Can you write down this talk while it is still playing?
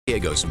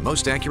Diego's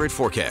most accurate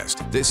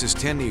forecast. This is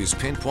 10 News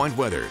Pinpoint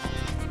Weather.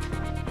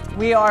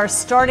 We are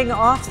starting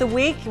off the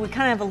week. We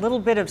kind of have a little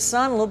bit of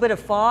sun, a little bit of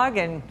fog,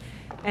 and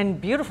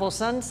beautiful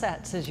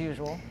sunsets as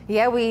usual.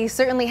 Yeah, we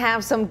certainly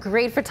have some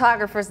great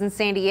photographers in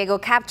San Diego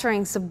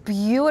capturing some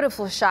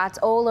beautiful shots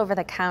all over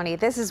the county.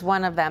 This is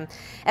one of them.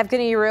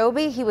 Evgeny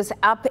Roby, he was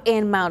up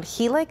in Mount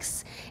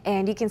Helix,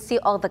 and you can see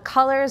all the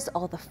colors,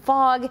 all the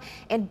fog,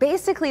 and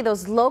basically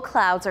those low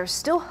clouds are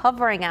still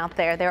hovering out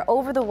there. They're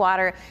over the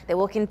water. They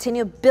will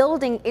continue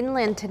building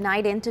inland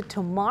tonight into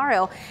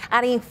tomorrow,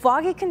 adding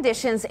foggy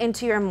conditions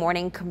into your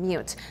morning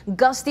commute.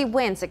 Gusty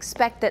winds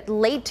expected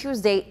late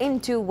Tuesday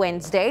into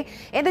Wednesday.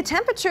 And the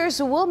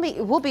temperatures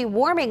will be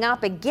warming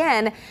up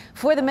again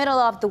for the middle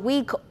of the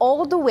week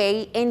all the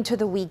way into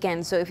the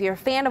weekend. So if you're a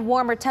fan of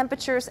warmer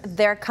temperatures,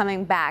 they're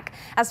coming back.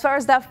 As far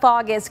as that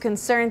fog is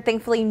concerned,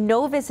 thankfully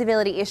no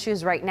visibility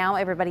issues right now.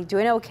 Everybody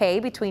doing okay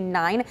between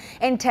 9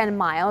 and 10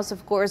 miles.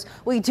 Of course,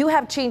 we do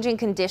have changing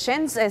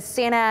conditions as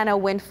Santa Ana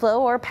wind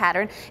flow or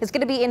pattern is going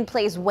to be in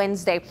place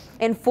Wednesday.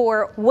 And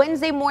for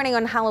Wednesday morning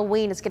on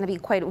Halloween, it's going to be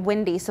quite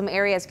windy. Some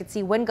areas could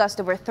see wind gusts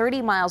over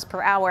 30 miles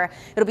per hour.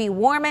 It'll be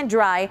warm and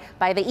dry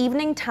by the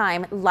evening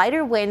time,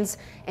 lighter winds,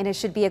 and it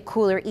should be a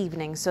cooler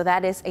evening, so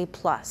that is a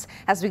plus.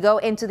 As we go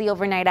into the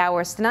overnight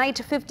hours tonight,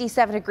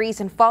 57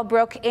 degrees in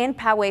Fallbrook and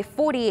Poway,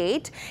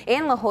 48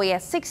 in La Jolla,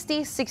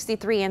 60,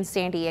 63 in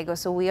San Diego,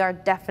 so we are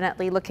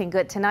definitely looking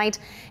good tonight.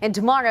 And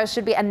tomorrow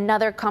should be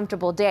another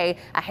comfortable day.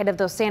 Ahead of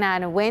those Santa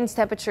Ana winds,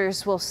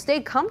 temperatures will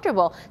stay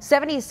comfortable.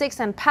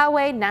 76 in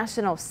Poway,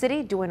 National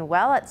City doing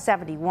well at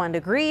 71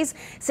 degrees,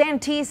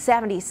 Santee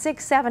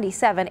 76,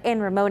 77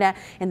 in Ramona,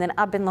 and then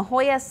up in La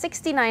Jolla,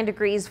 69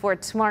 degrees for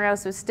tomorrow,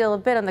 so still a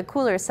bit on the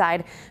cooler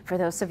side for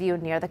those of you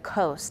near the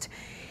coast.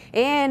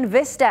 In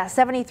Vista,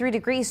 73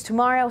 degrees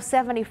tomorrow,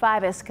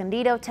 75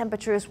 Escondido.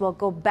 Temperatures will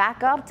go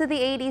back up to the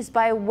 80s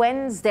by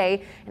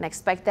Wednesday, and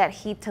expect that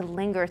heat to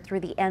linger through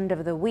the end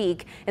of the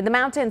week. In the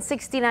mountains,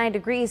 69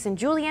 degrees in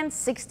Julian,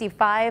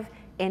 65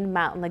 in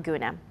Mountain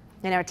Laguna.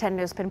 In our 10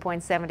 News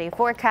Pinpoint 7-day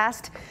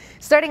forecast,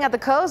 starting at the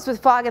coast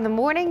with fog in the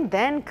morning,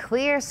 then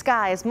clear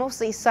skies,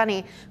 mostly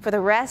sunny for the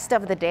rest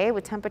of the day,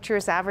 with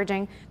temperatures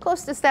averaging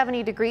close to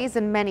 70 degrees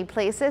in many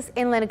places.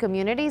 Inland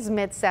communities,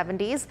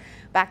 mid-70s,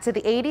 back to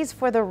the 80s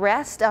for the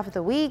rest of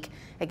the week.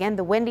 Again,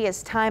 the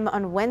windiest time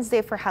on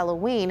Wednesday for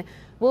Halloween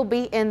will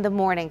be in the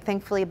morning.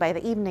 Thankfully, by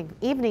the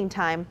evening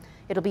time,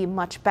 it'll be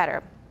much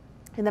better.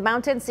 In the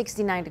mountains,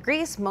 69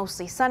 degrees,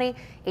 mostly sunny,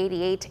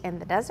 88 in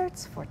the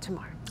deserts for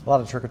tomorrow. A lot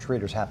of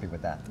trick-or-treaters happy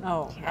with that.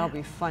 Oh, yeah. That'll be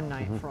a fun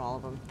night for all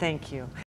of them. Thank you.